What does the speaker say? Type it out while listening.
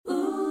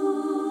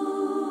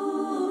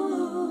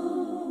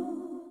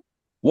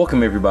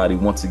Welcome, everybody,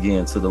 once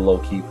again to the Low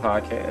Key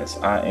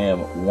Podcast. I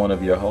am one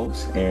of your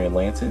hosts, Aaron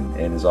Lanton,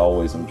 and as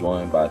always, I'm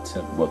joined by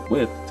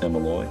with Tim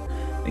Malloy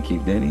and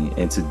Keith Denny.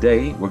 And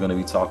today, we're going to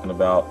be talking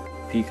about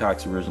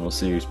Peacock's original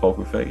series,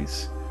 Poker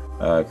Face,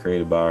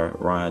 created by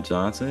Ryan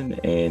Johnson,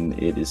 and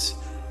it is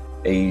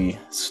a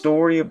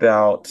story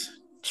about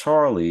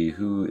Charlie,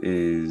 who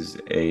is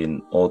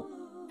an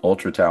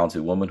ultra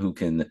talented woman who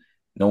can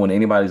know when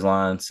anybody's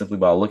lying simply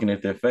by looking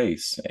at their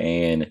face,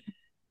 and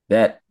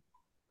that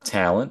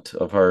talent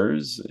of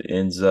hers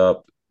ends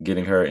up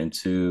getting her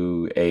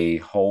into a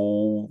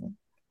whole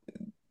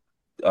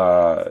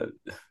uh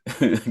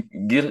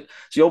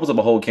she opens up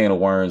a whole can of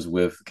worms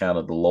with kind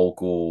of the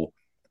local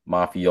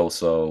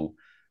mafioso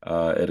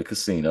at a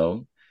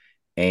casino,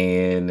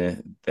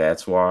 and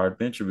that's where our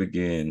adventure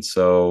begins.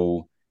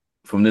 So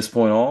from this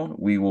point on,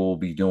 we will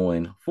be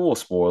doing full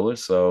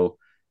spoilers. So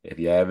if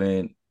you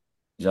haven't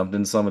jumped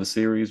into some of the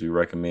series, we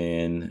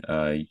recommend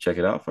you check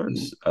it out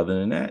first. Other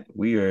than that,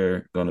 we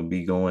are going to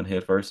be going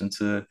head first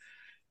into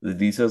the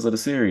details of the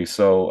series.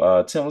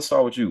 So, Tim, let's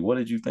start with you. What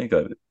did you think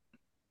of it?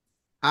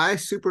 I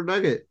super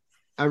dug it.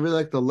 I really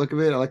like the look of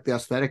it. I like the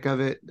aesthetic of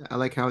it. I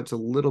like how it's a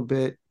little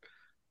bit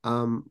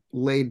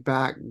laid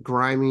back,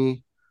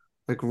 grimy,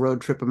 like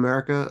road trip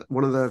America.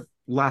 One of the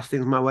last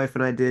things my wife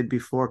and I did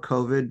before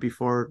COVID,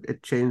 before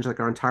it changed like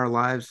our entire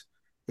lives,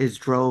 is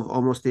drove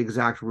almost the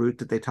exact route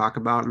that they talk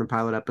about in the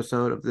pilot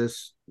episode of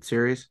this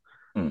series.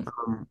 Hmm.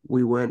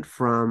 We went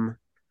from,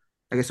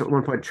 I guess at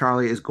one point,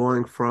 Charlie is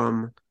going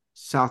from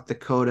South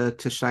Dakota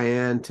to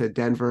Cheyenne to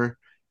Denver,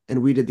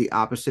 and we did the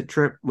opposite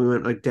trip. We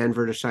went like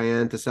Denver to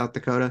Cheyenne to South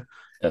Dakota,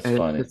 That's and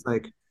funny.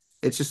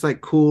 it's just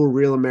like cool,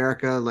 real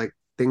America. Like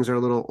things are a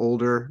little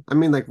older. I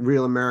mean, like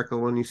real America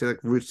when you say like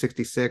Route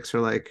 66 or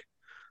like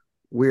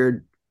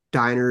weird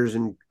diners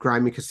and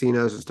grimy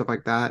casinos and stuff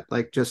like that.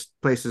 Like just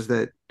places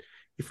that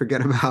you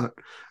forget about.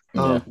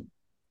 Yeah. Um,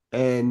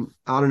 and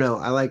I don't know.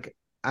 I like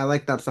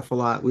that stuff a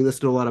lot. We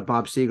listened to a lot of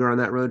Bob Seger on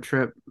that road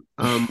trip.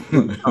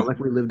 We felt like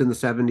we lived in the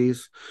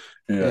 70s,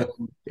 and Yeah.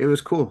 it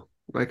was cool.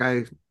 Like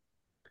I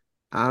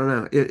don't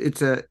know.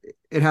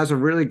 It has a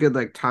really good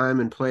like time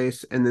and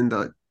place, and then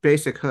the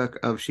basic hook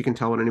of she can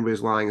tell when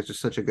anybody's lying is just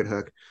such a good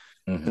hook.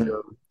 And Hmm.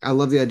 I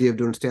love the idea of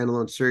doing a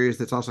standalone series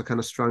that's also kind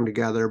of strung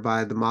together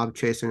by the mob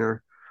chasing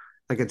her.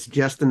 Like it's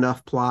just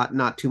enough plot,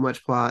 not too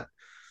much plot.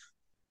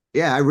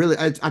 Yeah,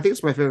 I think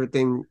it's my favorite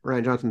thing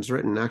Ryan Johnson's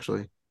written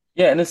actually.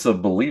 Yeah, and it's a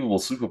believable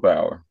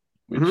superpower,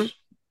 Hmm. which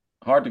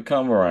hard to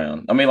come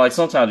around. I mean, like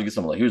sometimes you get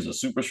something like here's a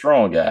super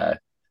strong guy,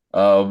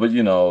 but I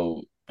don't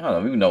know.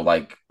 We know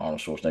like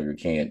Arnold Schwarzenegger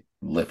can't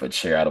lift a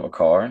chair out of a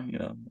car.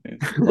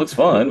 It looks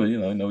fun,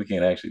 but we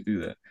can't actually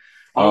do that.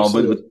 But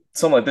Also,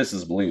 something like this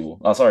is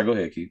believable. Oh, sorry, go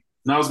ahead, Keith.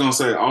 and I was gonna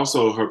say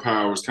also her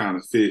powers kind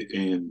of fit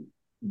in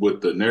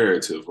with the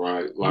narrative,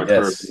 right? Like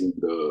her Yes. being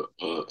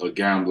a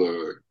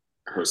gambler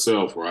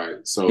herself, right?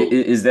 So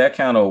Is that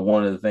kind of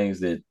one of the things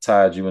that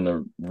tied you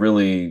into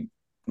really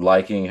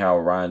liking how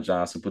Ryan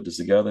Johnson put this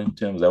together,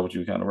 Tim? Is that what you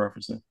were kind of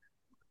referencing?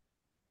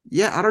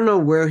 Yeah, I don't know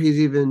where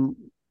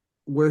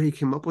he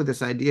came up with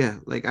this idea.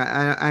 Like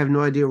I have no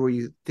idea where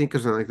you think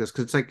of something like this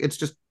because it's like it's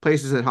just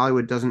places that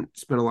Hollywood doesn't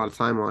spend a lot of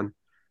time on.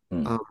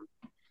 Hmm. Um,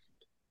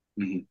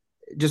 mhm.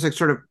 just like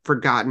sort of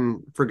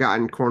forgotten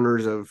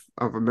corners of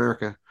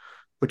America,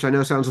 which I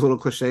know sounds a little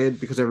cliched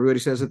because everybody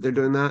says that they're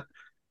doing that,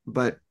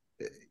 but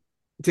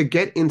to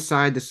get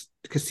inside this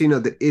casino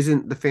that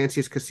isn't the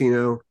fanciest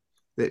casino,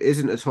 that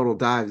isn't a total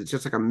dive, it's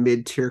just like a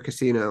mid-tier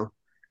casino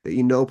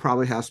that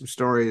probably has some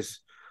stories,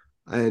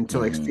 and to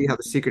like see Hmm. how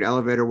the secret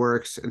elevator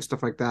works and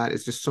stuff like that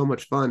is just so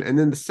much fun. And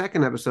then the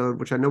second episode,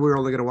 which I know we were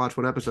only going to watch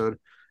one episode,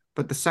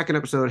 but the second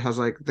episode has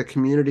like the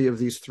community of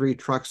these three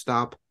truck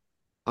stop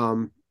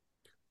um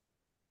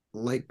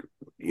like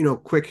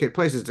quick hit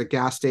places. It's a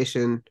gas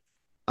station,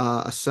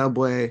 a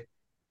subway,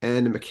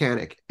 and a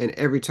mechanic. And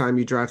every time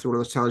you drive through one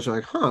of those towns, you're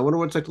like, huh, I wonder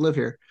what it's like to live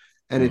here.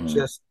 And it Hmm.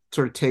 just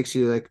sort of takes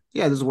you like,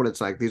 yeah, this is what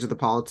it's like. These are the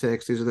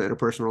politics, these are the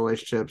interpersonal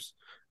relationships.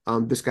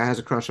 This guy has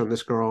a crush on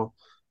this girl,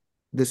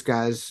 this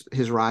guy's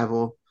his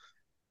rival.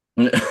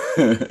 Yeah.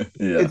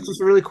 It's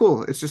just really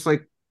cool. It's just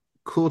like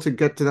cool to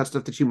get to that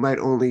stuff that you might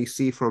only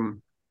see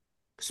from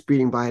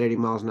speeding by at 80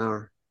 miles an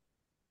hour.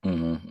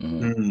 Hmm.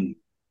 Hmm. Mm.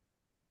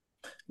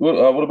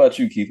 What about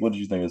you, Keith? What did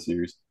you think of the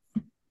series?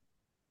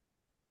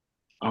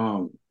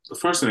 The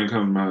first thing that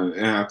comes to mind,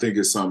 and I think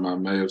it's something I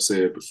may have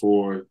said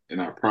before,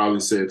 and I probably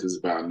said this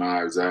about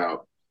Knives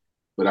Out,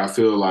 but I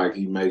feel like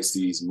he makes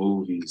these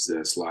movies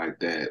that's like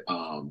that.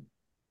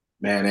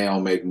 Man, they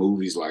don't make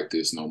movies like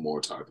this no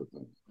more type of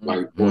thing.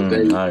 Like,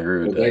 I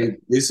agree with that.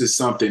 this is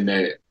something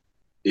that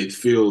it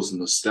feels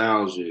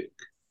nostalgic,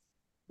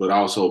 but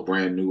also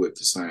brand new at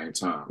the same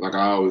time. Like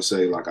I always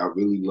say, like I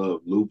really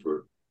love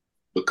Looper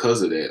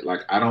because of that.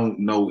 Like I don't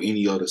know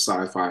any other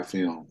sci-fi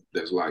film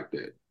that's like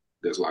that,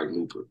 that's like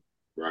Looper,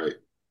 right?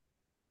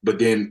 But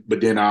then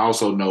I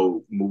also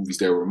know movies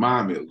that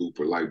remind me of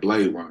Looper, like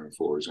Blade Runner,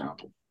 for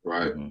example,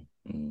 right? Hmm.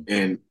 Hmm.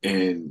 And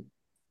and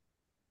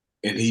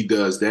and he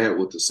does that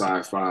with the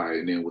sci-fi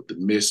and then with the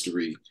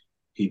mystery.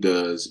 he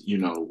does,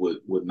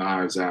 with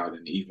Knives Out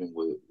and even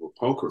with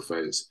Poker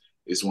Face,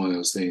 it's one of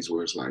those things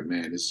where it's like,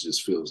 man, this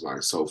just feels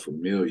like so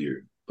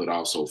familiar, but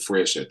also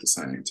fresh at the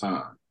same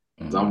time.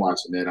 As I'm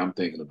watching that, I'm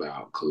thinking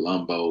about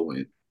Columbo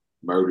and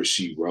Murder,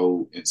 She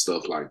Wrote and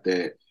stuff like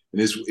that.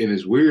 And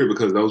it's weird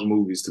because those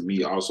movies to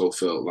me also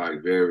felt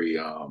like very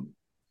I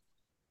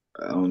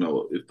don't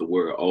know if the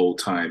word old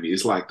timey.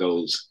 It's like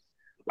those,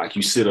 like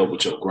you sit up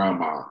with your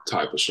grandma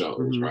type of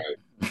shows, right?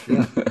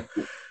 Yeah.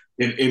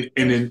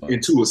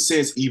 And to a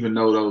sense, even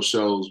though those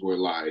shows were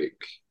like,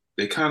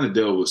 they kind of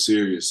dealt with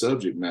serious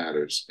subject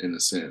matters in a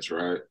sense,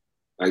 right?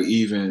 Like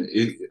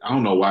I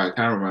don't know why it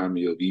kind of reminded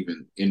me of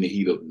even In the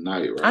Heat of the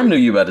Night, right? I knew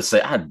you about to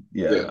say, I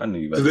knew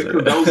you about to say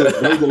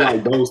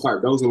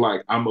that. Those are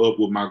like I'm up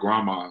with my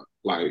grandma,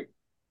 like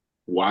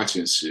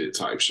watching shit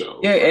type shows.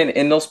 Yeah, like,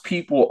 and those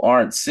people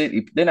aren't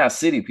they're not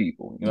city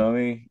people, you know what I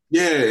mean?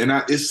 Yeah, and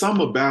it's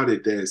something about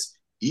it that's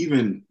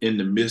even in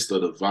the midst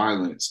of the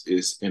violence,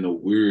 is in a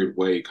weird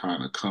way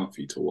kind of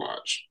comfy to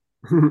watch.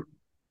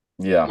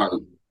 Yeah.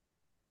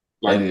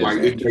 Like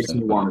it makes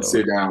me want to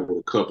sit down with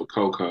a cup of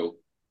cocoa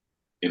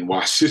and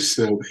watch this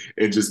show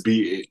and just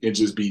be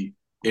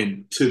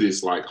into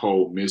this like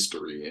whole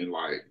mystery and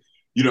like,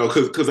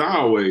 because I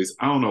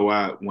don't know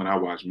why when I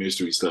watch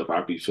mystery stuff,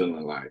 I be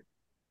feeling like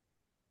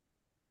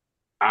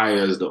I,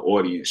 as the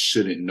audience,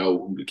 shouldn't know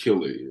who the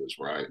killer is,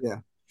 right? Yeah.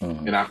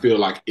 Mm-hmm. And I feel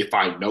like if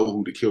I know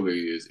who the killer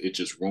is, it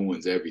just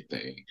ruins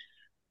everything.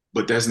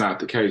 But that's not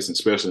the case,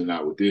 especially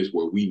not with this,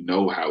 where we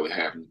know how it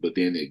happens, but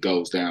then it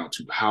goes down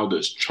to how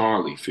does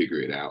Charlie figure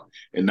it out?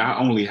 And not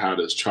only how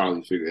does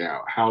Charlie figure it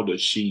out, how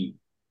does she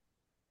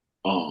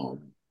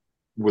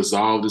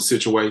resolve the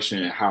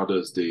situation, and how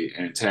does the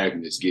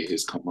antagonist get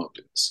his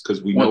comeuppance?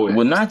 Because we know it.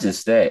 Well, not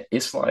just that.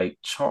 It's like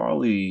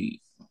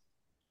Charlie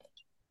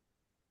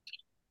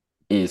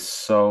is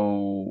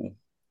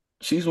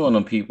she's one of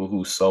them people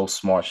who's so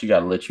smart. She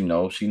got to let you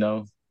know she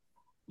knows.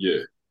 Yeah.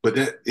 But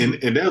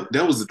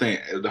that was the thing.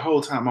 The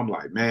whole time I'm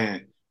like,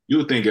 man, you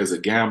would think as a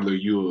gambler,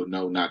 you'll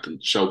know not to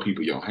show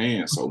people your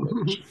hand so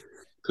much.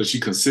 Because she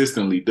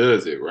consistently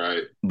does it,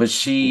 right? But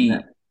she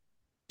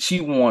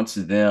wants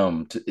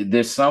them to,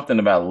 there's something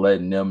about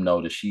letting them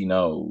know that she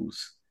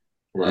knows.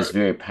 Right. It's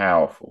very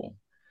powerful.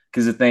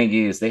 Because the thing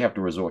is, they have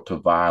to resort to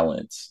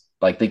violence.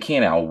 Like they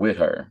can't outwit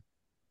her.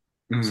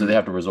 Mm-hmm. So they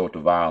have to resort to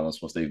violence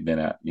once they've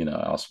been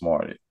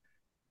outsmarted.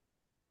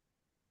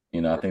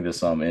 I think there's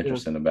something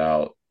interesting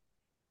about,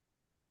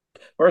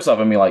 first off,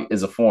 I mean, like,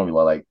 is a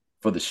formula, like,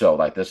 for the show.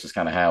 Like, that's just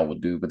kind of how it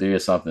would do. But there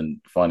is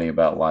something funny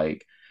about,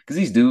 like, because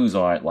these dudes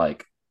aren't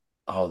like,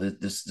 oh,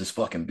 this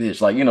fucking bitch.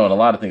 Like, and a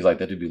lot of things like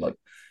that to be like,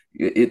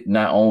 it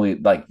not only,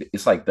 like,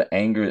 it's like the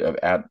anger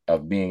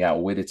of being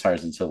outwitted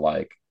turns into,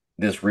 like,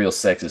 this real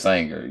sexist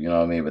anger. You know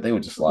what I mean? But they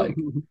were just like,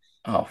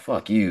 oh,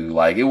 fuck you.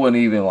 Like, it wasn't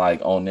even,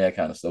 like, on that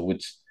kind of stuff,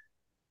 which,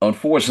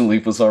 unfortunately,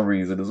 for some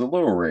reason, is a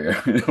little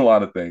rare in a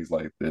lot of things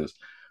like this.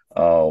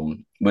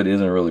 But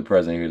isn't really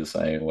present here the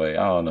same way.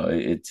 I don't know.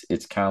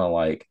 It's kind of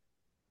like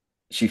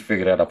she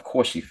figured out. Of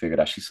course, she figured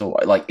out. She's so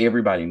like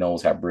everybody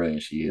knows how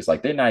brilliant she is.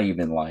 Like they're not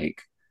even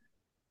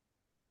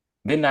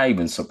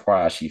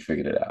surprised she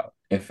figured it out.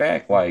 In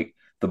fact, like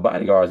the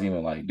bodyguard's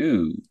even like,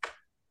 dude,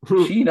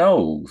 she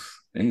knows.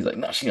 And he's like,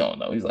 no, she don't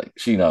know. He's like,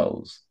 she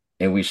knows,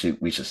 and we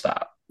should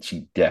stop.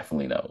 She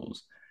definitely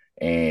knows,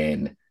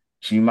 and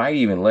she might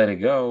even let it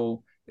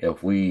go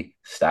if we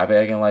stop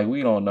acting like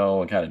we don't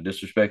know and kind of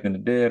disrespecting the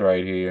dead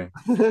right here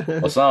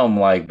or something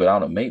like, but I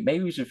don't know,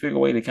 maybe we should figure a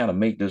way to kind of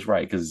make this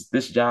right because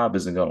this job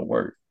isn't going to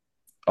work.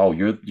 Oh,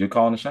 you're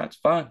calling the shots?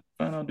 Fine,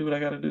 I'll do what I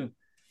got to do.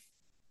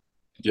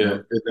 Yeah.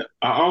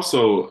 I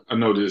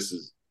know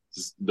this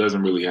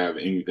doesn't really have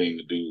anything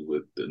to do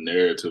with the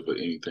narrative or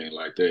anything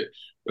like that,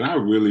 but I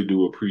really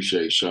do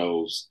appreciate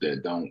shows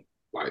that don't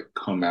like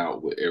come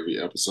out with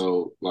every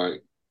episode,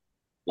 like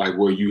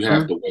where you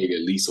have to wait at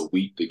least a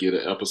week to get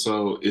an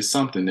episode. It's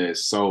something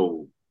that's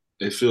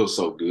it feels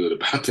so good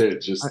about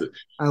that.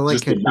 I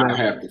like just to not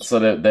have to, so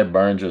that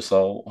burns your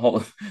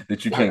soul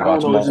that you can't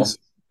watch them all.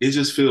 It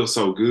just feels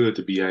so good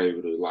to be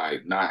able to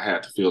like not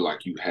have to feel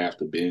like you have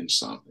to binge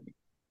something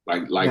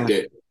like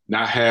that.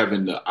 Not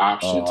having the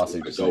option to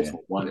like, go from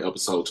one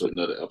episode to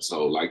another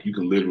episode. Like you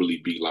can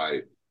literally be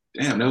like,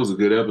 damn, that was a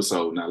good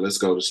episode. Now let's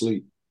go to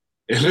sleep.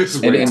 And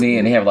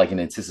then they have like an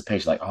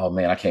anticipation, like, oh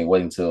man, I can't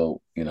wait until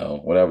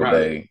whatever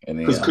day. And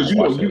then because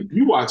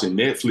you watching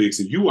Netflix,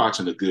 if you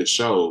watching a good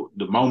show,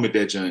 the moment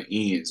that junk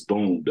ends,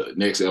 boom, the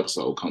next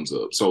episode comes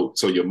up. So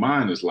your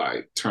mind is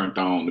like turned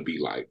on to be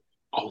like,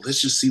 oh, let's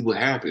just see what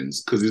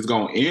happens because it's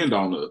gonna end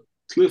on a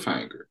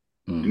cliffhanger.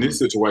 Mm-hmm. In this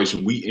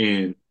situation, we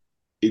end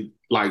it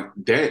like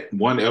that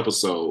one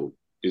episode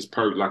is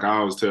perfect. Like I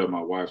always tell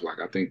my wife, like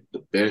I think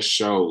the best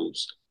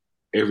shows,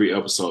 every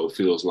episode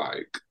feels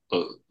like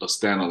a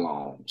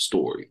standalone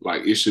story.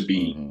 Like it should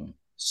be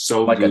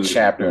so like good. A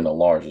chapter in a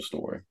larger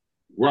story.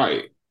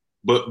 Right.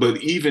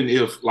 But even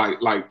if like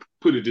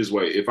put it this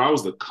way, if I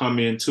was to come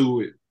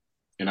into it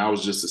and I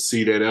was just to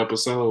see that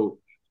episode,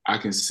 I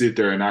can sit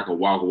there and I can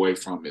walk away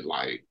from it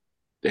like,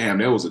 damn,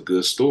 that was a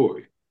good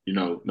story. You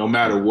know, no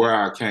matter where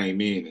I came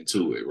in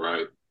into it,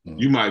 right?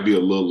 You Mm. might be a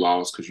little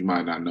lost because you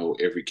might not know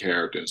every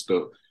character and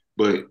stuff,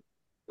 but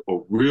a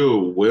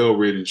real well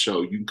written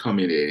show, you can come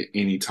in at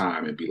any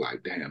time and be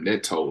like, damn,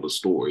 that told a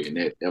story in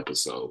that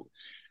episode.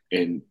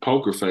 And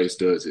Poker Face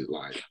does it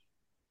like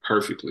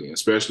perfectly,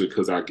 especially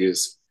because I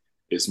guess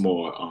it's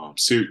more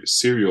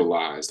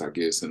serialized, I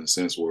guess, in a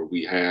sense where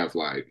we have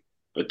like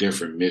a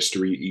different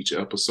mystery each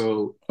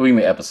episode. What do you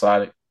mean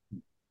episodic?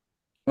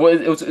 Well,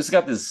 it's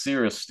got this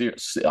serial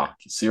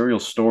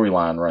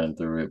storyline running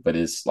through it, but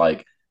it's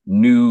like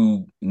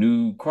new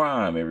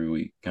crime every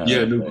week kind Yeah,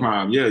 of new thing.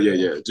 crime. Yeah, yeah,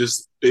 yeah.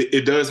 Just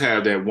it does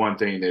have that one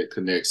thing that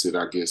connects it.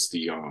 I guess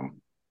the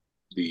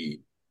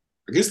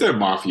I guess they're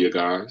mafia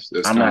guys.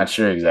 That's I'm kind not of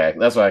sure exactly.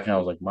 That's why I kind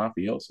of was like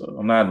mafioso.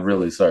 I'm not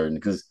really certain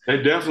because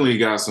they definitely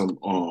got some.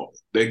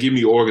 They give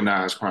me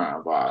organized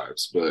crime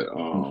vibes, but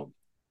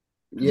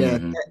Yeah,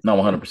 no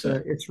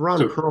 100%. it's Ron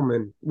so,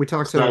 Perlman. We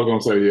talked so I to was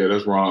gonna say, yeah,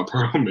 that's Ron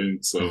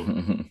Perlman. So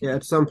yeah.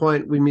 At some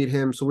point, we meet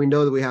him, so we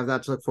know that we have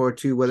that to look forward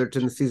to, whether it's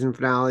in the season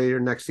finale or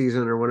next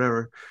season or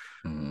whatever,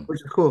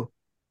 which is cool.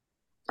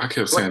 I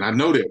kept Like, saying, I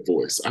know that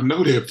voice. I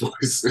know that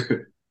voice.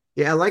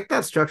 yeah, I like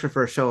that structure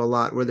for a show a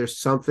lot, where there's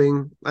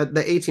something.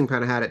 The A Team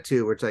kind of had it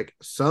too, where it's like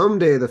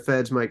someday the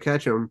feds might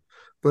catch them,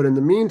 but in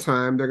the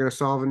meantime, they're going to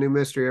solve a new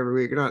mystery every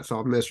week. Or not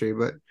solve a mystery,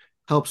 but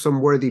help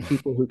some worthy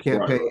people who can't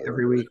Right, pay right,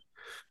 every week.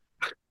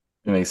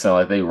 It makes it sound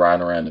like they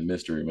riding around the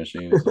mystery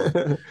machine or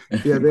something.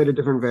 Yeah, they had a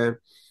different van,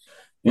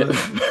 Yeah. but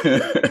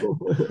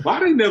why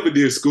they never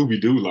did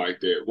Scooby Doo like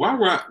that?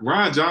 Why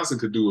Ryan Johnson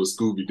could do a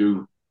Scooby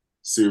Doo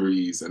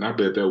series, and I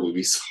bet that would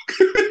be so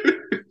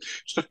good.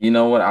 You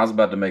know what? I was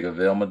about to make a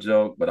Velma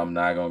joke, but I'm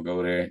not gonna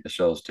go there. The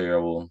show's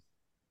terrible.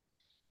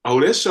 Oh,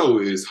 that show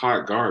is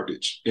hot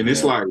garbage, and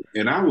it's Yeah. like,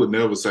 and I would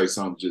never say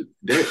something just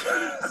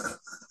that.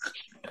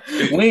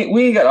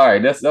 we ain't got all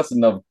right. That's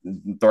enough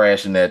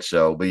thrashing that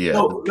show. But yeah,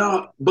 No,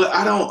 no, but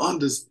I don't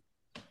understand.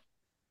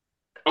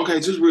 Okay,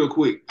 just real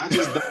quick, I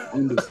just don't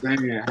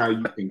understand how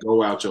you can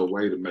go out your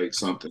way to make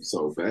something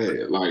so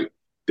bad. Like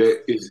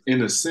that is,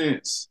 in a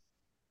sense,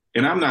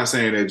 and I'm not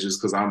saying that just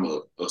because I'm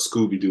a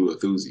Scooby Doo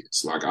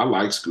enthusiast. Like I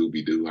like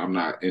Scooby Doo. I'm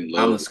not in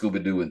I'm the love.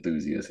 Scooby Doo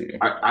enthusiast here.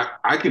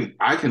 I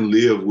can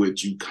live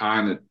with you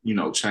kind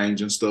of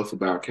changing stuff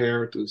about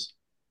characters,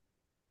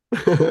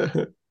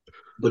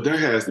 but there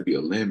has to be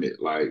a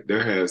limit. Like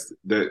that's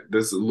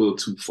a little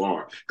too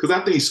far because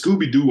I think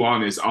Scooby Doo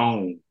on its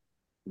own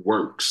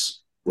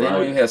works, They don't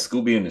right? even have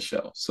Scooby in the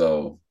show,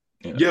 so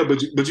Yeah,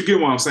 but you get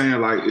what I'm saying.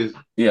 Like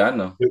yeah, I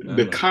know.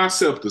 the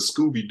concept of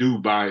Scooby Doo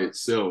by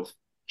itself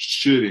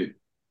shouldn't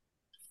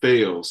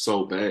fail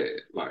so bad.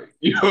 Like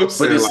you know what I'm But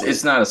saying? Like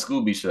it's not a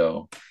Scooby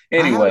show. I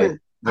Anyway,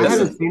 haven't I okay, haven't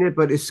listen. seen it,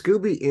 but is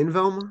Scooby in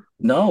Velma?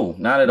 No,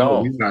 not at no,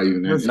 all. he's not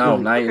even in Where's it. No, Scooby?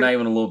 not Okay, not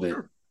even a little bit.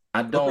 sure.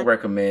 I Okay. don't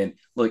recommend.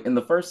 Look, in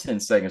the first 10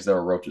 seconds, there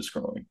were roaches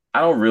screwing.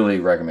 I don't really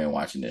recommend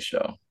watching this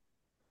show.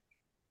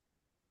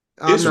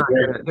 I'm It's not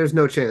rare. gonna. There's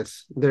no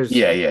chance.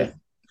 Yeah, yeah,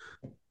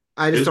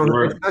 I just It's don't.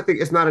 rare. It's nothing.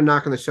 It's not a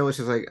knock on the show. It's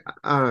just like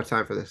I don't have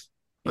time for this.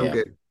 I'm yeah.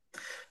 good.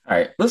 All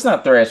right, let's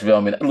not thrash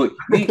Velma. Look,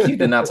 me and Keith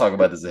did not talk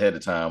about this ahead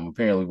of time.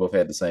 Apparently, we both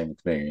had the same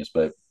experience.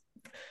 But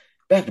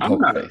back to I'm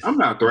Poker not. Face. I'm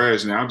not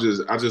thrashing. I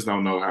just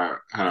don't know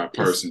how a It's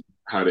person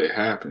how that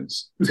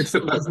happens. it's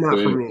just not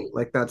for me.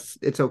 Like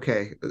it's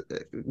okay.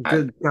 I,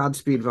 Good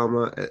Godspeed,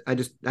 Velma.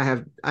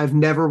 I've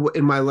never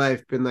in my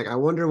life been like I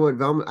wonder what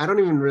Velma. I don't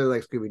even really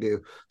like Scooby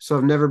Doo, so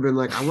I've never been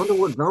like I wonder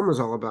what Velma's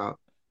all about.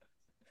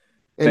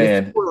 And if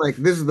man, people were like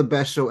this is the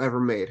best show ever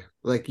made,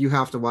 like you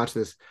have to watch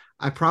this,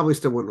 I probably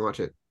still wouldn't watch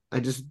it. I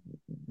just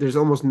there's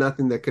almost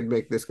nothing that could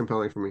make this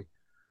compelling for me.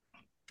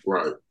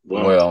 Right.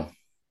 Well, well,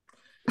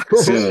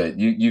 good.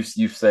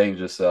 You've saved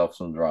yourself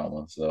some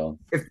drama. So,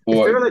 If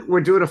or they're like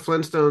we're doing a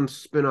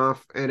Flintstones spinoff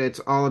and it's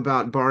all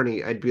about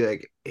Barney, I'd be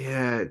like,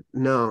 yeah,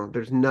 no,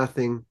 there's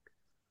nothing.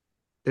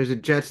 There's a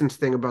Jetsons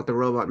thing about the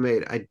robot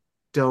maid. I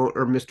don't,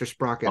 or Mr.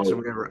 Sprockets or oh,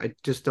 whatever. I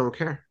just don't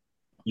care.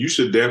 you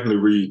should definitely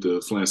read the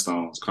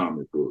Flintstones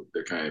comic book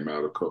that came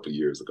out a couple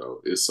years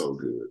ago. It's so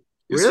good.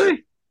 It's so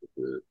Really?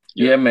 good.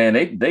 yeah, Yeah. man,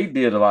 they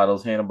did a lot of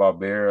those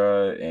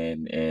Hanna-Barbera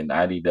and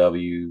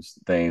IDWs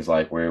things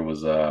like where it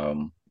was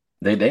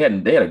they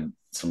had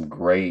some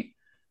great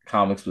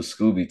comics with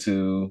Scooby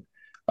too.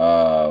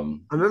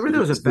 I remember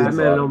there was a It was a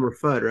Batman and lot of Elmer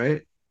Fudd,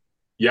 right?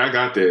 Yeah, I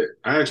got that.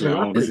 I Yeah, actually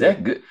own that's is it.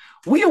 that good?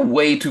 We are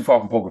way too far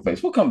from Poker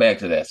Face. We'll come back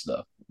to that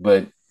stuff.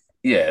 But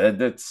yeah,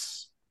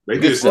 that's They good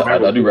did stuff. I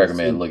do Snaggletooth recommend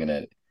too. looking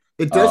at it.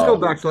 it does go Um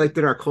back to like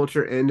did our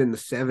culture end in the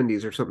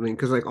 70s or something?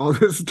 Because like all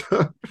this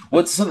stuff.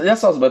 What's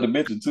that's what I was about to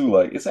mention too.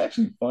 Like, it's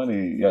actually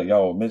funny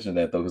y'all mentioned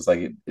that though, because like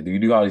you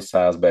do all these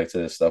ties back to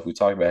this stuff. We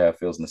talked about how it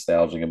feels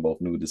nostalgic and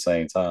both new at the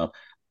same time.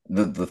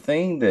 The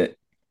thing that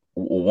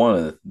one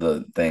of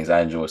the things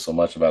I enjoyed so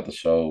much about the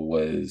show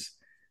was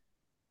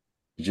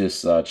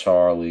just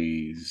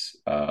Charlie's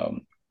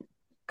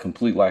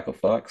complete lack of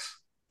fucks.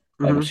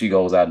 Like when Mhm. she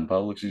goes out in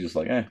public, she's just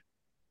like,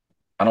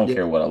 I don't Yeah.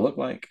 care what I look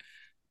like.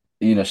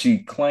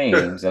 She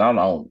claims, and I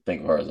don't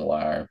think of her as a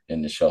liar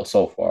in the show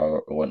so far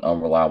or an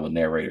unreliable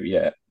narrator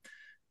yet.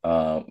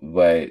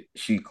 But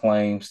she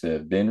claims to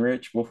have been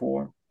rich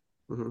before.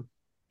 Mhm.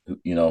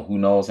 You know, who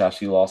knows how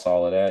she lost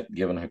all of that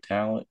given her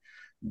talent,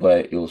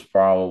 but it was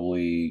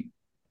probably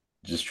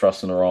just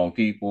trusting the wrong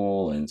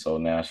people. And so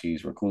now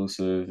she's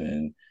reclusive.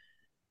 And,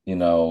 you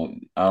know,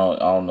 I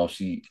don't know.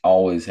 She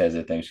always has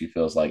that thing. She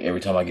feels like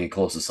every time I get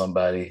close to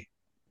somebody,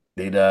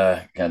 they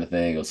die kind of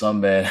thing or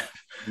something bad.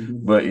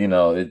 Mhm. But, you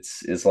know,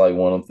 it's like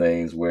one of them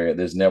things where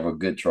there's never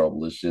good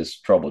trouble. It's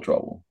just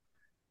trouble.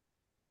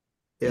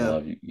 You Yeah, know,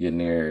 if you get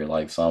near her,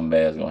 like something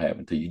bad's gonna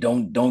happen to you.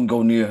 Don't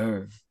go near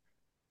her.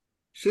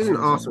 she's I an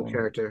was like, awesome well,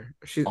 character.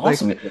 She's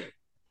like, awesome.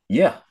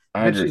 Yeah,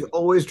 I and she's agree.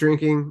 always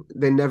drinking.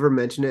 They never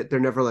mention it. They're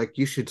never like,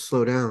 you should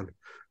slow down,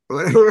 or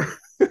whatever.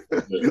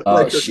 Yeah.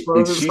 Like her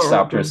clothes is She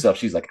stopped horrible. herself.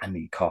 She's like, I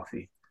need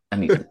coffee. I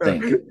need to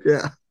think.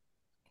 Yeah,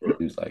 Right.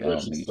 He was like, I Yeah,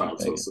 don't she need you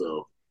stops thinking.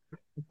 herself.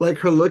 like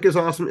her look is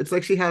awesome. It's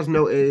like she has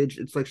no age.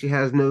 It's like she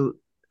has no.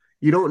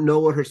 You don't know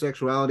what her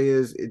sexuality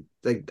is. It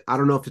like I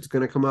don't know if it's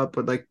gonna come up,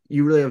 but like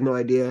you really have no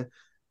idea.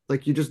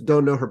 Like you just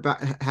don't know her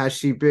back. Has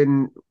she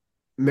been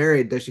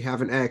married? Does she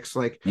have an ex?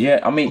 Like Yeah,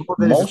 I mean, all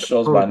of it is most just a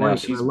shows total by now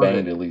blank, and I she's love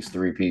it. banged at least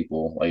three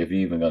people. Like, if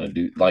you're even gonna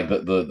do like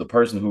the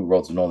person who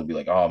wrote to normally be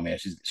like, oh man,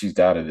 she's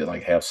got to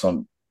like have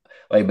some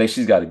like maybe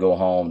she's got to go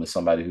home to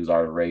somebody who's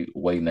already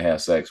waiting to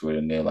have sex with her,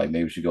 and then like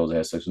maybe she goes to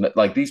have sex with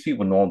like these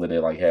people normally they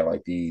like have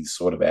like these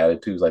sort of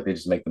attitudes, like they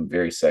just make them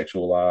very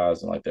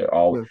sexualized and like they're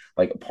all Yeah.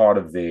 like a part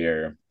of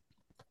their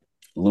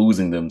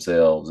losing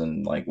themselves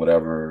and like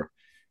whatever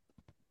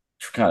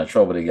kind of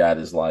trouble they got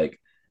is like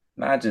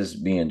not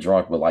just being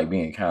drunk, but like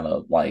being kind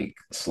of like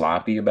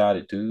sloppy about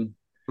it too.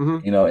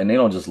 Mm-hmm. You know, and they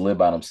don't just live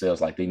by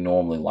themselves like they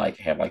normally like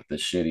have like the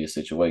shittiest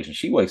situation.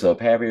 She wakes up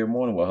happy every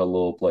morning with her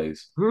little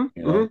place,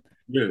 you Mm-hmm. Mm-hmm. know.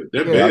 Yeah,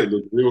 that Yeah, I, bed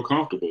looked real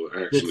comfortable,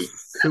 actually.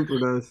 it's super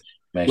nice.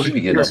 man, she Like,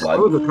 be getting Her up like,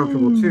 clothes are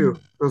comfortable too.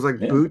 Those like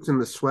yeah, boots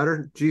and the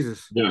sweater.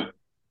 Jesus. yeah.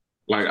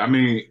 Like, I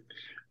mean,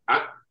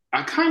 I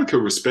I kind of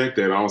could respect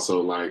that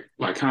also, like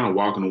kind of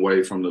walking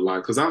away from the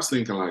life. Because I was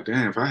thinking, like,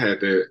 damn, if I had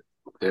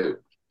that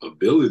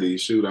ability,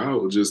 shoot, I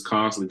would just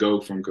constantly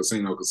go from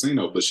casino to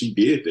casino. But she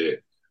did that.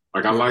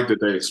 Like, I Yeah. like that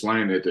they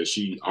explained that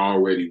she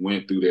already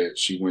went through that.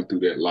 She went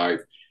through that life.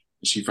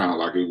 And she found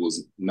like it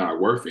was not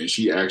worth it. And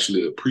she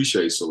actually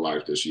appreciates the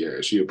life that she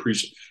had. She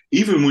appreciates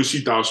even when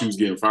she thought she was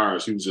getting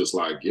fired. She was just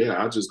like, yeah,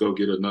 I'll just go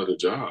get another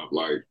job.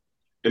 Like,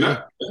 and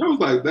Yeah. I was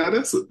like,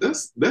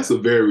 that's a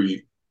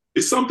very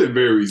it's something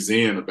very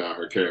zen about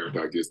her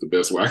character. I guess the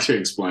best way I can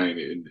explain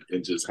it,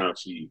 and just how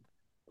she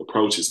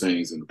approaches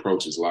things and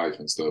approaches life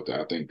and stuff. That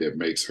I think that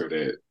makes her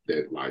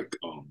that like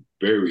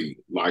very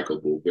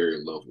likable,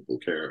 very lovable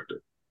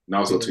character. And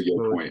also Yeah. to your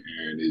Totally. point,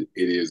 Aaron,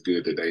 it is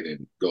good that they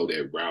didn't go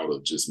that route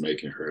of just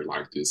making her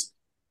like this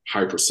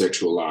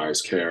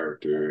hypersexualized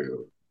character,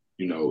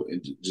 you know,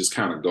 and just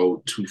kind of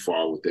go too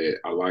far with that.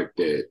 I like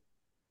that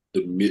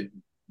the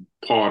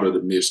part of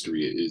the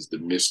mystery is the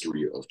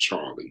mystery of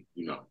Charlie,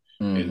 you know,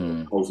 and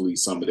mm-hmm, hopefully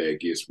some of that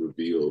gets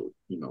revealed,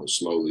 you know,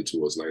 slowly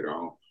to us later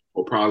on.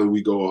 Or probably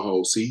we go a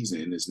whole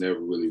season and it's never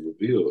really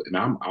revealed. And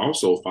I'm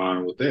also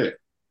fine with that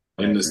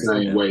I in the agree.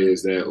 Yeah. same Yeah, way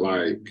as that,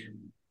 like,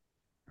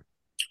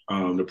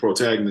 the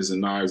protagonist in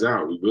Knives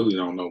Out, we really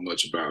don't know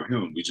much about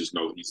him. We just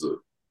know he's a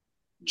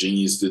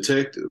genius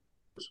detective,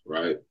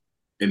 right?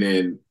 And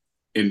then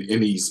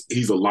and he's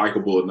a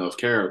likable enough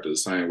character the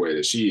same way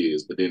that she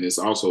is, but then it's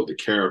also the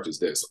characters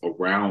that's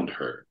around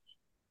her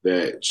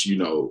that you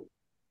know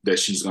that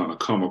she's gonna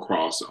come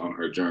across on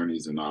her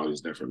journeys and all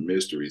these different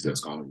mysteries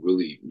that's gonna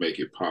really make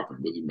it pop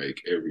and really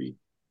make every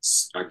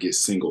I guess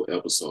single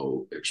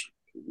episode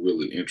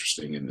really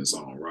interesting in its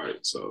own right.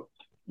 So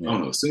I don't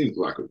yeah. know, it seems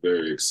like a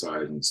very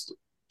exciting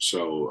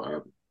show.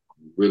 I'm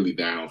really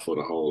down for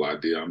the whole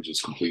idea. I'm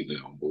just completely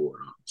on board,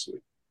 honestly.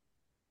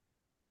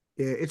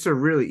 Yeah. It's a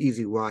really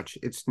easy watch.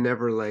 It's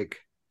never like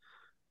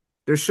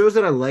there's shows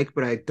that I like,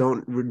 but I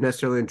don't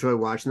necessarily enjoy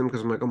watching them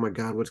because I'm like, oh my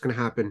God, what's gonna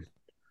happen?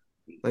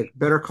 Like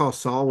Better Call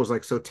Saul was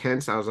like so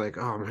tense. I was like,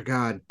 oh my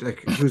God,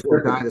 like who's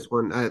gonna die this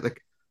one? I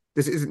like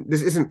this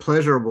isn't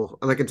pleasurable.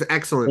 Like it's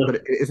excellent, but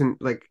it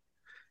isn't like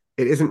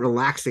it isn't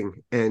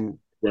relaxing. And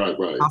Right,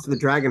 right. House of the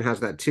Dragon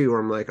has that too, where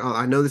I'm like, oh,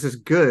 I know this is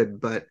good,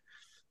 but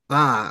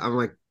I'm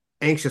like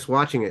anxious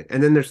watching it.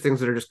 And then there's things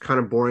that are just kind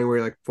of boring where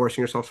you're like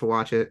forcing yourself to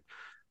watch it.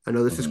 I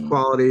know this is Mm-hmm.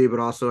 quality, but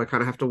also I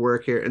kind of have to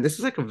work here. And this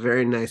is like a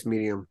very nice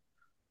medium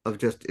of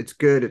just it's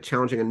good, it's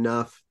challenging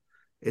enough.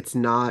 It's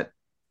not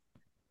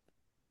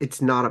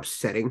it's not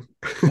upsetting.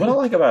 What I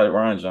like about it,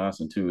 Ryan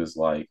Johnson too, is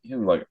like he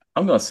was like,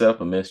 I'm gonna set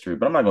up a mystery,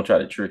 but I'm not gonna try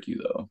to trick you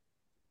though.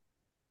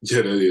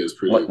 Yeah, that is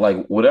Like pretty.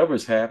 like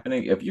whatever's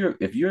happening, if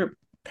you're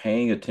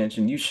paying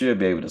attention, you should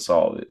be able to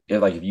solve it.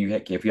 Like if you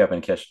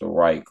happen to catch the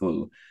right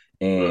clue,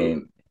 Right.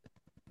 and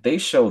they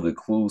show the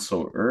clue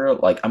so early.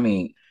 Like I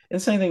mean,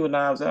 and same thing with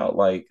Knives Out.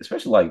 Like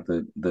especially like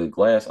the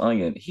Glass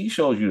Onion, he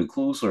shows you the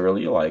clue so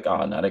early. You're like,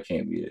 oh no, that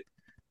can't be it.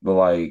 But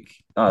like,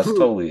 no, it's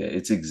totally it.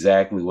 It's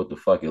exactly what the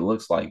fuck it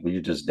looks like. But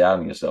you're just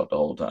doubting yourself the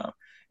whole time.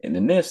 And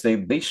in this,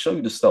 they show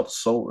you the stuff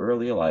so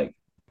early. Like,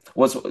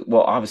 what's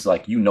well, obviously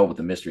like you know what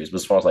the mystery is. But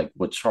as far as like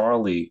with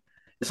Charlie,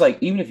 it's like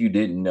even if you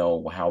didn't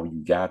know how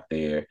you got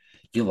there,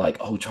 you're like,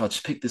 oh, Charles,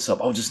 just pick this up.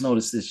 Oh, just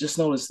notice this. Just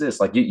notice this.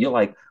 Like you're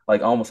like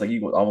almost like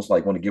you almost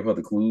like want to give her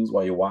the clues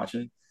while you're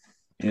watching.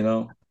 You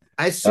know,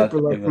 I I super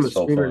like think from a that's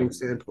so screenwriting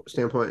fun.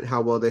 standpoint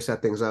how well they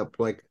set things up.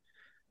 Like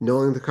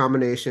knowing the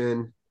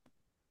combination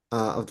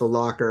of the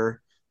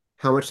locker,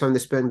 how much time they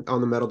spend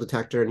on the metal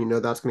detector, and you know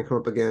that's going to come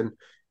up again.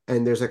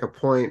 And there's like a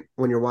point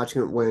when you're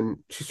watching it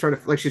when she's trying to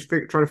trying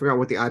to figure out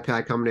what the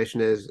iPad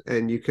combination is,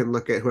 and you can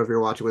look at whoever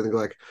you're watching with and go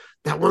like,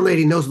 that one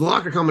lady knows the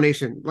locker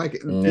combination. Like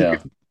Yeah,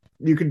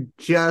 you could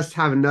just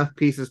have enough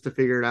pieces to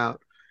figure it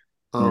out,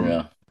 um,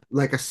 yeah,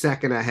 like a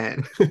second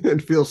ahead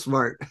and feel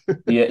smart.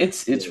 yeah.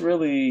 It's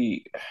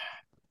really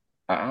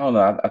I don't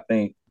know. I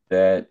think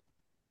that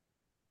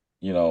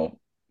you know,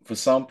 for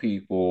some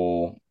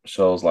people,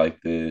 shows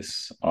like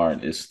this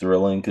aren't as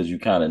thrilling because you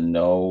kind of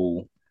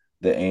know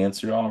the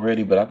answer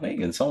already. But I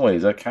think in some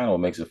ways that kind of what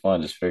makes it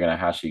fun, just figuring out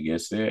how she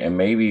gets there. And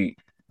maybe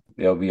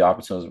there'll be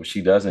opportunities where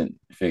she doesn't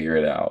figure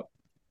it out,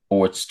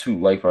 or it's too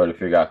late for her to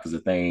figure out because the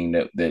thing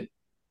that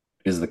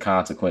is the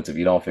consequence if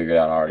you don't figure it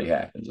out already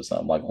happens or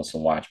something like on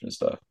some Watchmen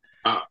stuff.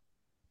 I,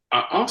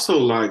 I also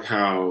like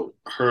how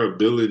her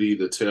ability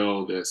to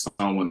tell that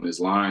someone is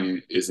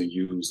lying isn't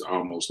used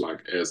almost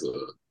like as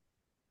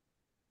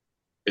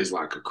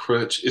like a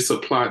crutch. It's a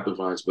plot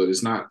device, but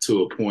it's not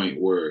to a point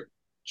where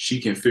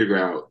she can figure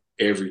out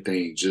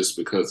everything just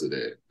because of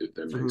that, if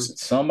that makes Mhm.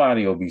 sense.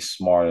 Somebody will be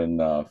smart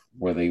enough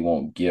where they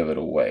won't give it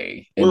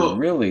away. And Well,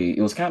 really,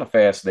 it was kind of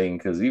fascinating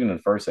because even in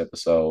the first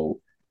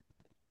episode,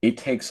 it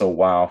takes a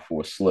while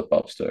for slip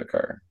ups to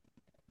occur.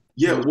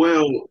 yeah,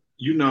 well,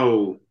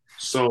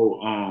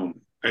 so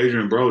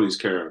Adrian Brody's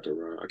character,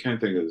 right? I can't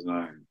think of his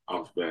name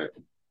off bat,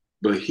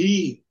 but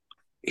he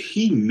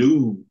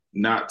knew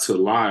not to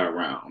lie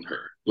around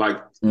her. Like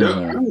I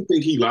Hmm. don't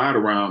think he lied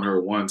around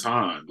her one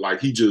time. Like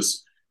he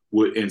just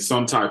would in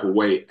some type of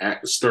way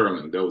act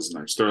Sterling, that was his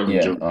name, Sterling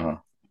Yeah. Jr. Uh-huh.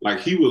 Like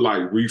he would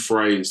like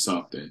rephrase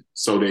something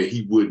so that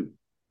he wouldn't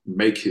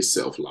make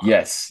himself lie.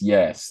 Yes.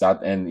 Yes.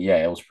 And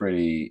yeah, it was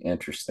pretty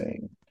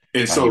interesting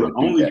And how he so the would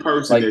do only that.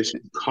 person Like, that she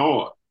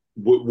caught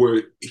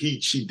where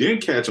she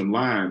didn't catch him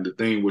lying, the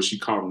thing where she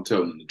caught him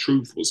telling the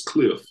truth was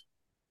Cliff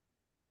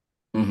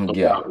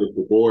yeah. about if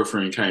the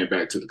boyfriend came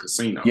back to the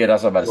casino. Yeah,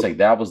 that's what I'm about to say.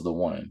 That was the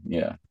one.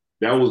 Yeah.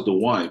 That was the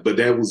one. But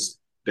that was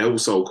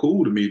so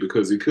cool to me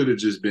because it could have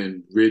just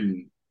been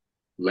written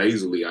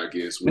lazily, I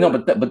guess, No, where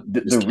but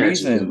the just catching them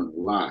reason in a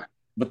lie.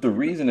 but the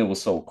reason it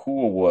was so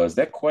cool was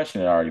that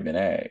question had already been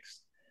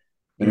asked,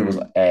 but it was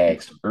Mm.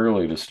 asked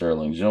earlier to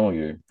Sterling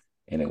Jr.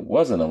 and it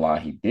wasn't a lie.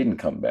 He didn't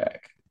come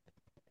back.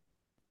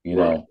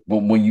 Right.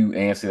 But when you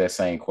answer that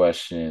same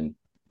question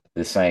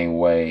the same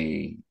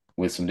way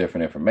with some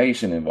different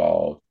information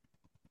involved,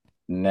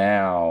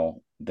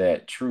 now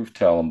that truth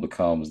telling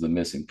becomes the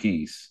missing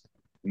piece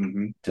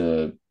Hmm.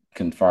 to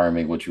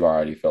confirming what you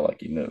already felt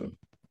like you knew.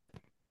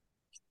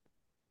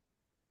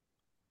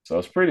 So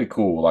it's pretty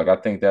cool. Like I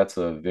think that's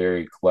a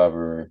very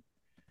clever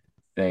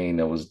thing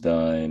that was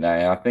done.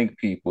 I think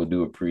people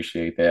do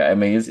appreciate that. I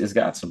mean, it's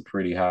got some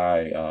pretty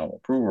high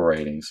approval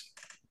ratings,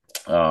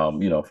 from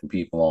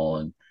people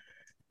on,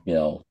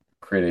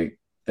 critic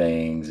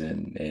things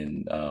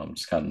and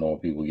just kind of normal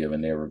people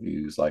giving their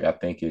reviews. Like I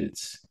think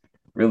it's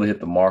really hit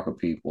the mark with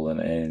people,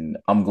 and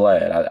I'm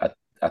glad.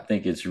 I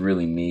think it's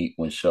really neat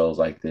when shows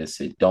like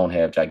this it don't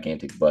have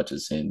gigantic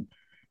budgets and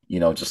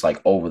just like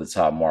over the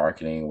top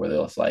marketing where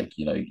they're like,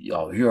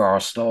 oh, here are our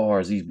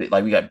stars. These big,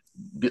 like we got,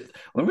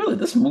 well, really,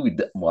 this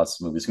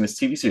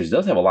TV series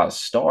does have a lot of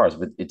stars,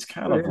 but it's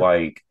kind Oh of yeah.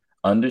 like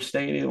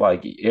understated.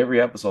 Like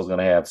every episode is going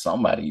to have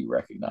somebody you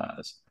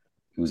recognize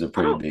who's a I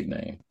pretty don't. big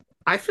name.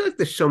 I feel like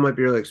this show might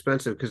be really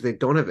expensive because they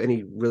don't have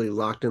any really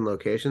locked in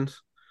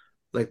locations.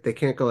 Like they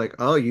can't go like,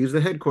 oh, use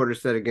the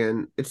headquarters set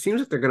again. It seems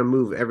like they're gonna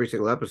move every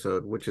single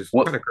episode, which is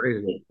What kind of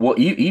crazy. Well,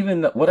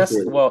 even well, That's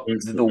that's really the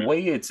expensive, man.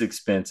 way it's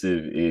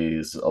expensive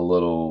is a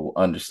little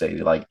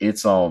understated. Like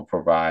it's on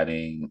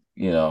providing,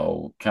 kind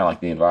of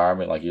like the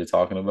environment, like you're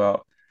talking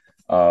about.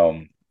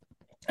 Um,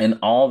 and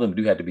all of them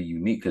do have to be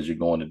unique because you're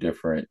going to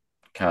different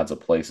kinds of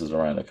places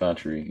around the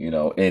country,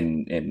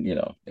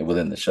 and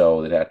within the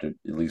show, they have to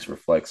at least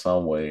reflect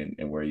some way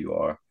in where you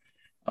are.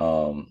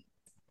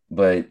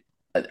 But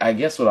I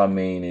guess what I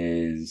mean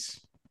is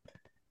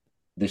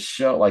the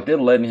show, like they're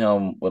letting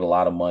him with a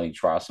lot of money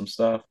try some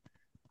stuff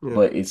Yeah.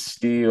 but it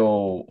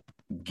still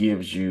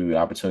gives you an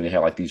opportunity to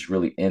have like these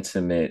really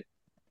intimate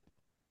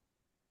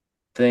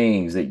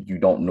things that you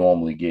don't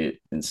normally get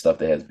in stuff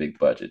that has big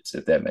budgets,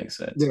 if that makes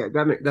sense. Yeah,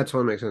 that's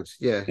what makes sense.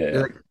 Yeah. Yeah.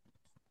 Like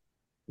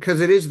because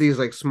it is these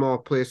like small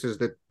places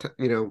that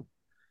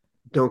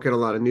don't get a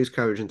lot of news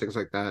coverage and things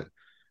like that.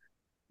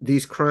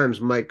 These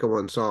crimes might go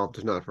unsolved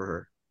if not for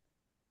her.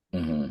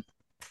 Hmm.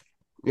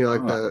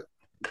 Like the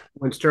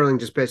when Sterling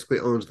just basically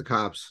owns the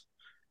cops,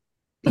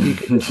 he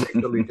could just make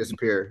somebody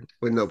disappear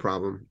with no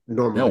problem That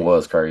normally.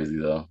 was crazy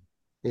though.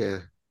 Yeah.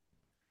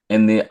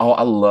 And then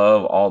I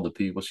love all the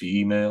people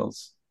she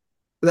emails.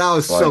 That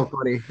was It's so like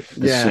funny.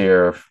 the Yeah.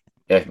 sheriff,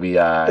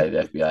 FBI,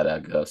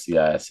 FBI.gov,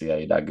 CIA,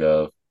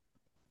 CIA.gov,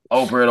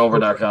 Oprah at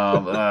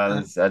Oprah.com.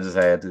 I just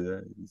had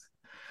to.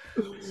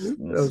 That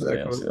That's was so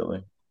damn excellent.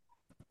 silly.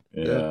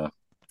 Yeah. Yeah.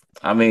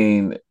 I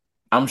mean,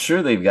 I'm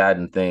sure they've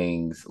gotten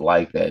things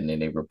like that and then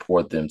they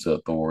report them to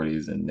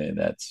authorities, and then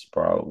that's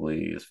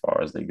probably as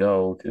far as they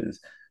go. Because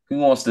who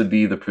wants to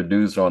be the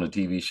producer on a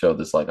TV show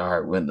that's like, all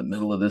right, we're in the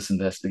middle of this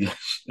investigation?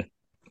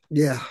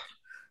 Yeah.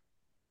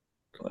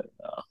 Like,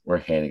 nah, we're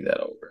handing that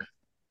over.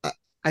 I,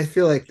 I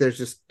feel like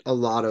there's a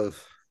lot of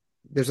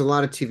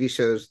TV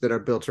shows that are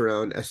built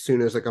around as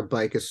soon as like a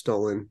bike is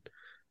stolen,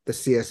 the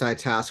CSI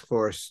task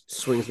force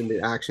swings into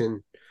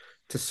action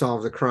to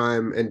solve the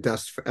crime and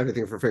dust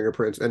everything for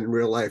fingerprints. And in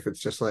real life,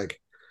 it's just like,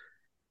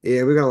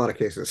 yeah, we got a lot of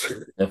cases.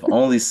 If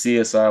only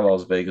CSI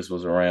Las Vegas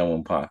was around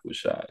when Pac was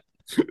shot.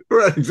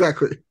 Right,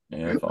 exactly.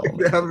 Yeah, if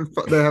They only. haven't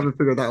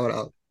figured that one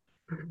out.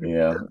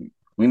 Yeah,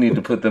 we need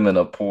to put them in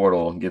a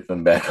portal and get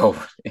them back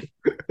over there.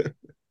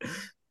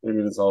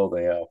 Figure this whole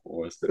thing out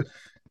for us.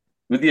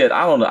 But yeah,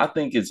 I don't know. I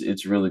think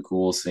it's really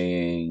cool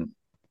seeing,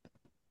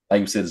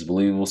 like you said, this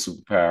believable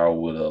superpower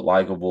with a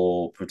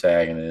likable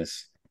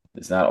protagonist.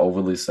 It's not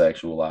overly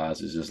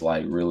sexualized. It's just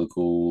like really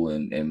cool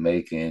and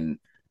making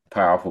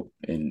powerful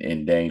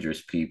and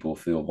dangerous people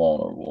feel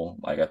vulnerable.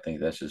 Like I think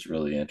that's just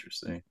really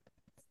interesting.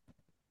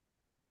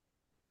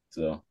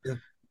 So, Yeah.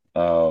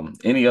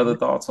 any other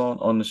thoughts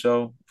on the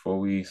show before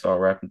we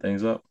start wrapping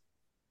things up?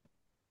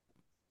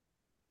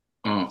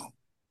 Um,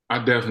 I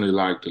definitely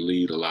like the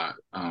lead a lot.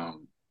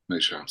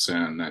 Make sure I'm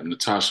saying that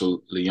Natasha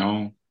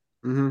Lyonne.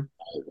 Hmm.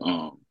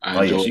 I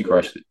Oh yeah, enjoyed she her.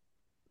 crushed it.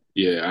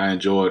 Yeah, I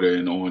enjoyed her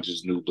in Orange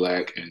is the New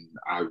Black, and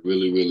I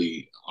really,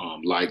 really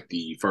liked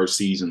the first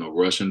season of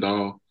Russian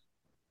Doll.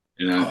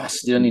 And Oh, I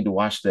still need to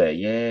watch that.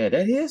 Yeah,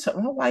 that is.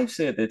 My wife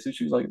said that too.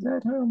 She was like, "Is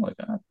that her?" I'm like,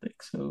 "I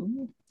think so."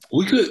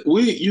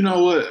 you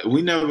know what?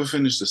 We never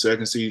finished the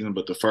second season,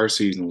 but the first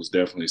season was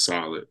definitely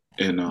solid.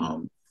 And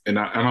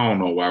I don't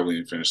know why we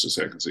didn't finish the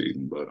second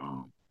season, but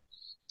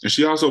and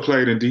she also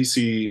played in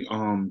DC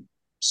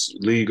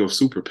League of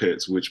Super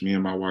Pets, which me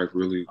and my wife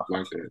really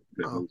liked that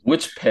Oh. movie.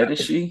 Which pet is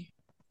she?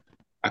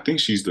 I think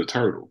she's the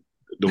turtle,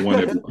 the one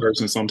that be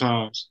cursing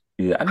sometimes.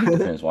 Yeah, I need to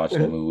finish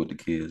watching that movie with the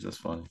kids. That's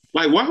funny.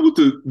 Like, why would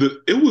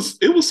the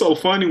it was so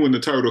funny when the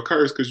turtle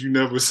cursed because you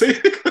never see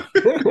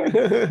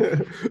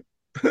it.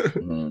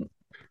 Mhm.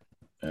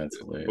 That's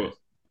But hilarious.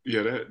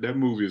 yeah, that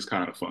movie is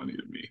kind of funny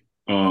to me.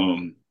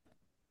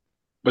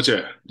 But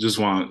yeah, just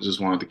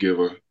wanted to give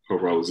her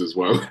roses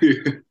while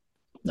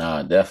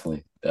Nah,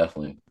 definitely,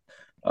 definitely.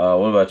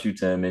 What about you,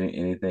 Tim?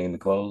 Anything to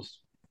close?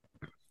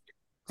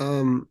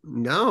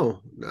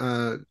 No.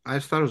 I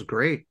just thought it was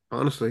great,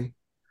 honestly.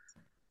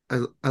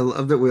 I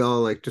love that we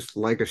all like just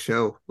like a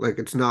show. Like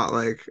it's not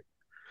like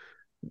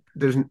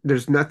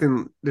there's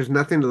nothing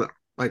to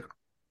like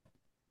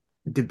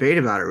debate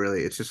about it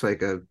really. It's just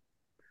like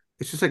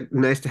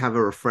nice to have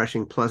a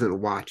refreshing, pleasant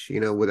watch,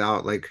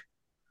 without like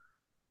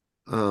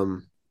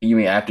um You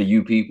mean after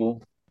you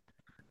people?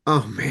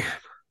 oh man.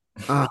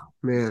 Oh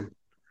man.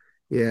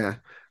 Yeah.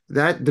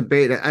 That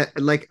debate,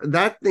 like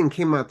that thing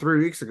came out 3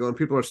 weeks ago and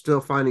people are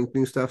still finding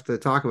new stuff to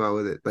talk about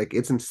with it. Like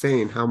it's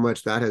insane how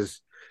much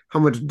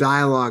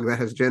dialogue that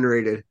has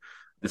generated.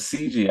 The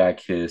CGI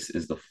kiss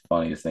is the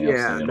funniest thing I've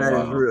seen Yeah, in a that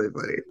is while. really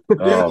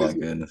yeah, Oh my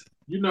goodness.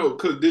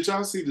 cause did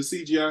y'all see the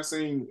CGI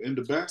scene in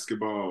the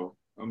basketball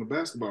on the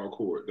basketball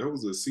court? That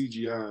was a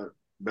CGI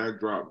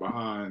backdrop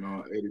behind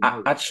Eddie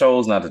I Murphy.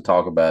 chose not to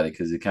talk about it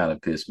because it kind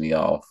of pissed me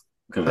off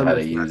because I of how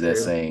they missed that use that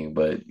too. scene.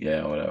 But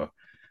yeah, whatever.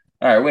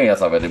 All right, we ain't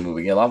gotta talk about the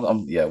movie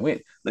again. Yeah,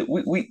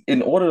 we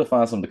in order to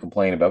find something to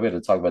complain about, we have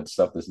to talk about the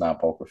stuff that's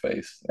not poker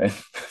face.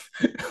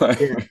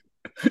 Yeah. Like,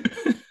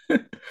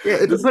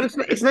 Yeah, this, but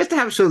it's nice to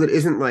have a show that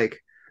isn't like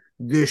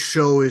this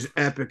show is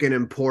epic and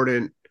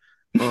important,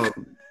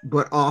 um,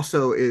 but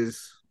also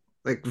is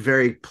like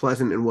very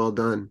pleasant and well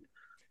done.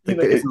 you Like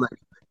know, that isn't like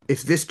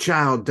if this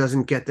child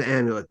doesn't get the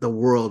amulet, the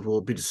world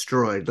will be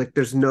destroyed. Like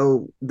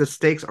the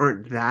stakes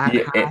aren't that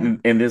yeah, high.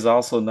 and there's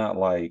also not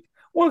like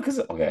well, because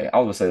okay, I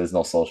was gonna say there's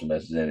no social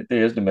message in it.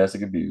 There's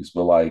domestic abuse,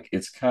 but like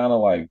it's kind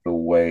of like the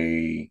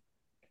way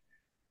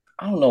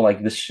I don't know,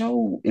 like the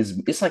show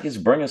is it's like it's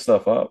bringing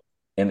stuff up,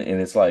 and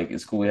it's like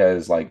it's cool. It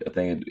has like a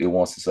thing it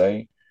wants to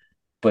say,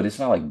 but it's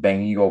not like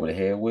banging you over the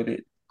head with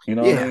it. You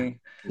know what I Yeah, mean?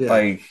 yeah,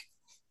 Like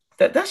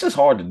that's just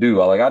hard to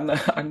do. Like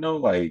I know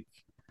like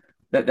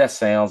that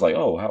sounds like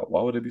oh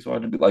why would it be so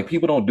hard to do? Like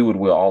people don't do it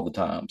well all the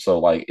time, so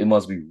like it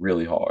must be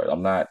really hard.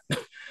 I'm not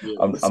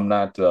Yes. I'm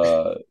not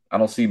I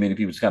don't see many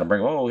people just kind of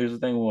bring oh here's the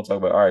thing we want to talk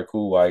about. All right,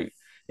 cool. Like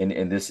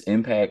and this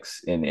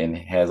impacts and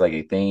has like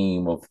a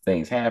theme of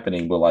things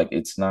happening, but like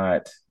it's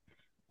not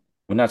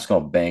we're not just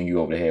gonna bang you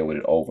over the head with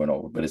it over and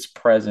over, but it's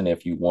present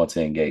if you want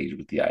to engage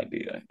with the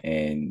idea.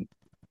 And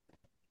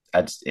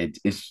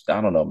it's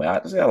I don't know, man. I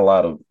just got a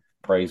lot of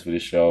praise for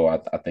this show.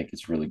 I think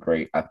it's really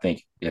great. I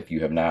think if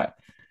you have not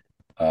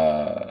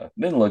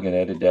been looking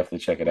at it, definitely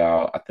check it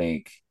out. I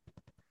think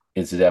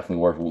it's definitely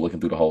worth looking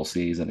through the whole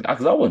season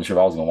because I wasn't sure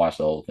if I was gonna watch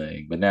the whole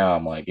thing, but now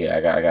I'm like, yeah,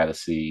 I got to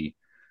see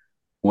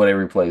what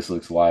every place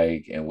looks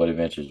like and what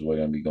adventures we're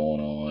gonna be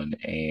going on,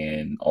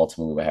 and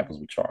ultimately what happens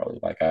with Charlie.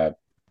 Like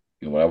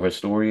whatever his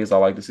story is, I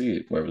like to see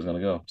it wherever it's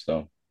gonna go.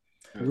 So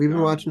We've been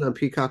Done. watching on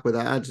Peacock with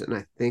ads, and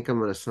I think I'm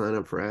going to sign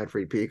up for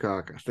ad-free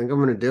Peacock. I think I'm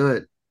going to do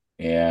it.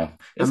 Yeah,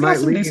 I it's got might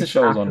some decent leave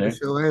shows on after the there.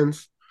 show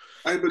ends.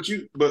 Hey,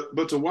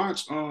 but to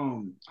watch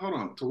hold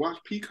on, to watch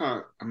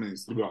Peacock, I mean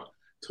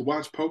to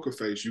watch Poker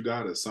Face, you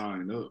gotta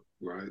sign up,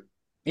 right?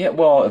 Yeah,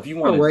 well, if you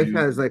My want to wife do,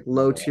 has like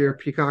low tier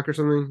Peacock or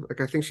something.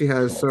 Like I think she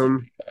has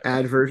some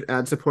ad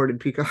supported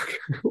Peacock.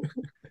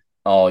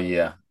 oh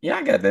yeah, yeah,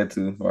 I got that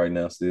too right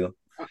now still.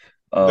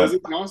 Does Um,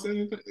 it cost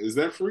anything? Is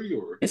that free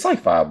or it's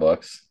like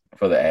 $5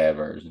 for the ad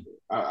version.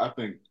 I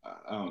think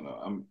I don't know.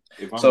 I'm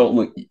if I'm So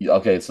look,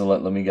 okay, so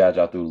let me guide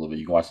y'all through a little bit.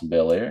 You can watch some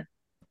Bel Air.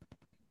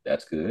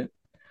 That's good.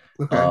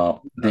 Okay.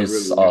 not There's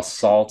really that.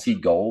 Salty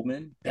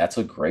Goldman. That's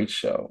a great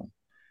show.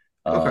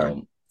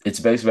 Okay. It's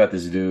based about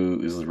this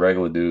dude, this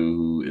regular dude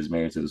who is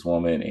married to this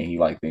woman, and he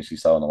like thinks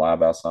she's telling a lie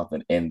about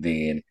something, and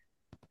then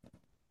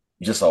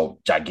just a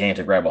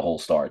gigantic rabbit hole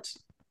starts.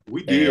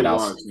 We did And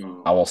watch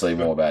I won't say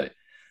more about it.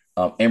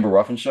 Amber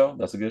Ruffin show.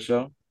 That's a good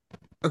show.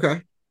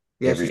 Okay.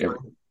 Yeah, she's Every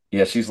fine.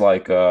 yeah, she's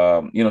like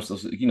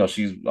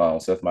she's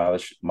Seth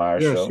Meyers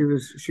Yeah,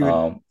 show.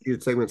 Um, she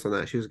did segments on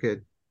that. She was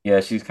good.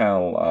 yeah, she's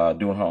kind of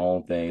doing her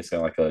own thing. It's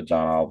kind of like a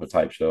John Oliver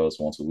type show. It's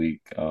once a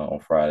week on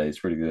Friday. It's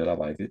pretty good. I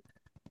like it.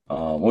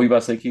 What were you about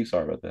to say, Keith?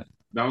 Sorry about that.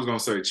 I was gonna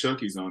say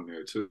Chucky's on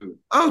there too.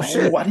 Oh Oh,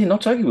 shit. I didn't know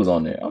Chucky was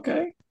on there.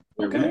 Okay.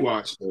 Yeah, we Okay.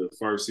 watched the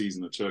first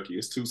season of Chucky.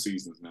 It's 2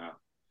 seasons now.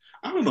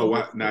 I don't know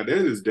why. Now that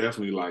is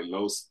definitely like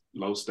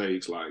low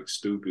stakes, like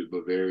stupid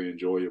but very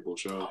enjoyable Oh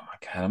show. my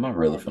God, am I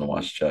really finna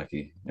watch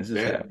Chucky? Is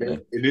this That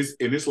happening?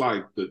 it's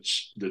like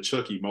the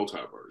Chucky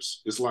multiverse.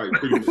 It's like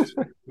pretty much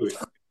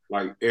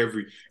like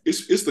every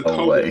it's the Oh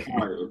Cobra way.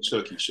 Kai of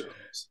Chucky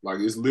shows. Like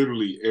it's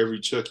literally every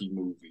Chucky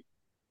movie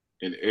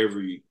and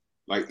every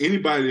like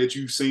anybody that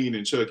you've seen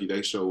in Chucky,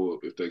 they show up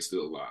if they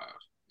still alive,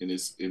 and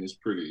it's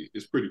pretty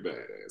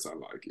badass. I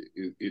like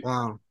it.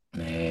 Wow. It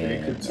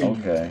Man.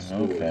 continues the Okay.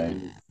 story,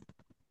 Okay.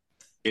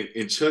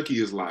 and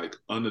Chucky is like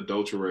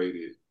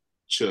unadulterated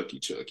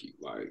Chucky,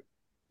 like.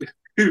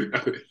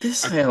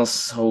 This I, sounds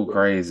so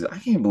crazy. I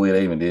can't believe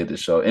they even did this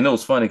show. And it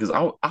was funny because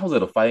I was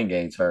at a fighting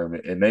game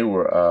tournament and they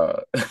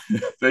were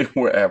they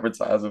were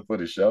advertising for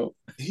the show.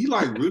 he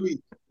like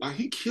really like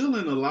he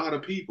killing a lot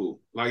of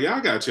people. Like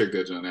y'all gotta check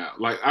that joint out.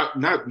 Like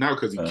not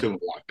because he Uh, killing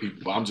a lot of people,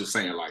 but I'm just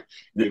saying like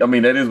I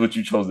mean, that is what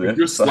you chose to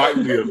emphasize.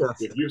 Yes.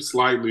 if you're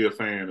slightly a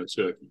fan of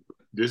Chucky,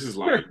 this is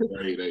like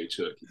grade A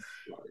Chucky.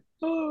 Like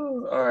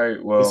Oh, all right.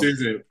 this Well,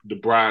 isn't the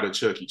Bride of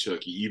Chucky,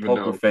 even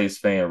Poker though Face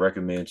fan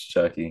recommends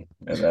Chucky,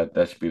 and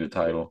that should be the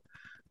title.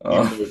 even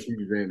Uh, though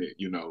she's in it,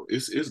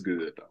 it's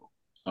good though.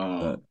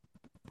 all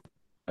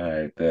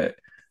right, that.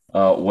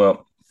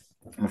 Well,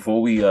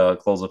 before we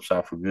close up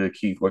shop for good,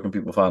 Keith, where can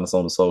people find us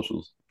on the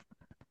socials?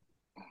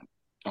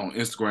 On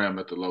Instagram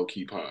at the Low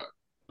Key Pod.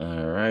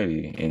 All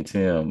righty, and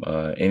Tim,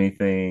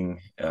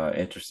 anything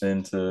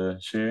interesting to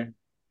share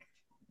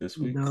this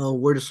week? No,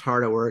 we're just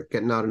hard at work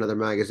getting out another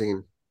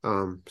magazine.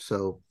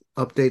 So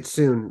update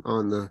soon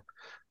on the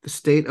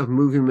state of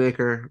Movie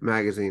Maker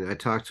magazine. I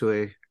talked to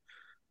a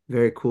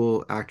very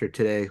cool actor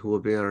today who will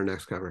be on our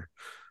next cover.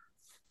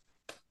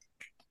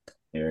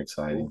 Very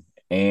exciting.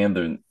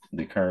 And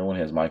the current one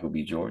has Michael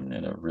B. Jordan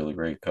and a really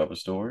great cover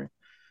story.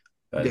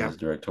 Yeah, His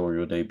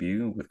directorial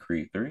debut with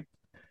Creed 3.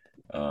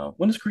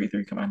 When does Creed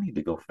 3 come out? I need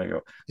to go figure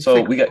out. it's So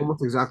like we got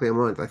almost exactly a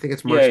month. I think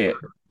it's yeah, March. yeah.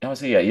 I would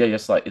say yeah.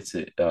 It's like it's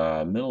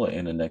at middle or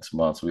end of next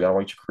month. So we gotta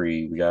watch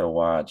Creed. We gotta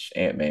watch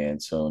Ant-Man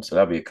soon. So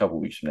that'll be a couple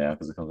weeks from now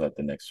because it comes out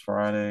the next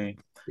Friday.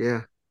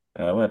 Yeah,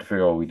 We'll have to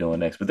figure out what we're doing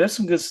next. But there's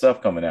some good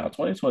stuff coming out.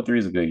 2023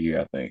 is a good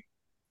year, I think.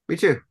 me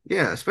too.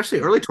 Yeah, especially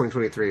early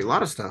 2023. A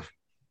lot of stuff.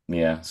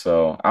 Yeah.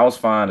 So I was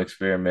fine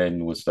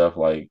experimenting with stuff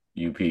like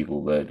you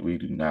people, but we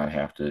do not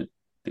have to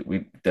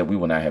we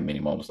will not have many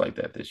moments like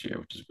that this year,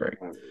 which is great.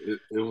 It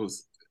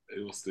was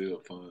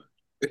still fun.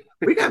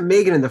 We got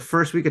Megan in the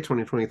first week of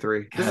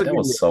 2023. This is God, a that good year.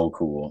 was so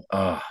cool.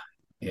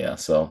 Yeah.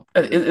 So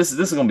this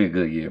is gonna be a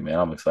good year, man.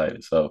 I'm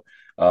excited. So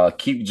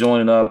keep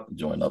joining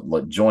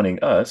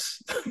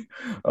us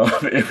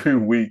every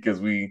week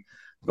as we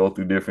go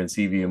through different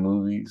TV and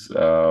movies.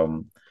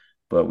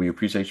 But we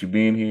appreciate you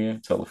being here.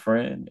 Tell a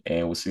friend,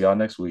 and we'll see y'all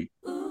next week.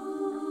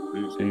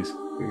 Peace. Peace.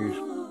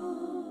 Peace.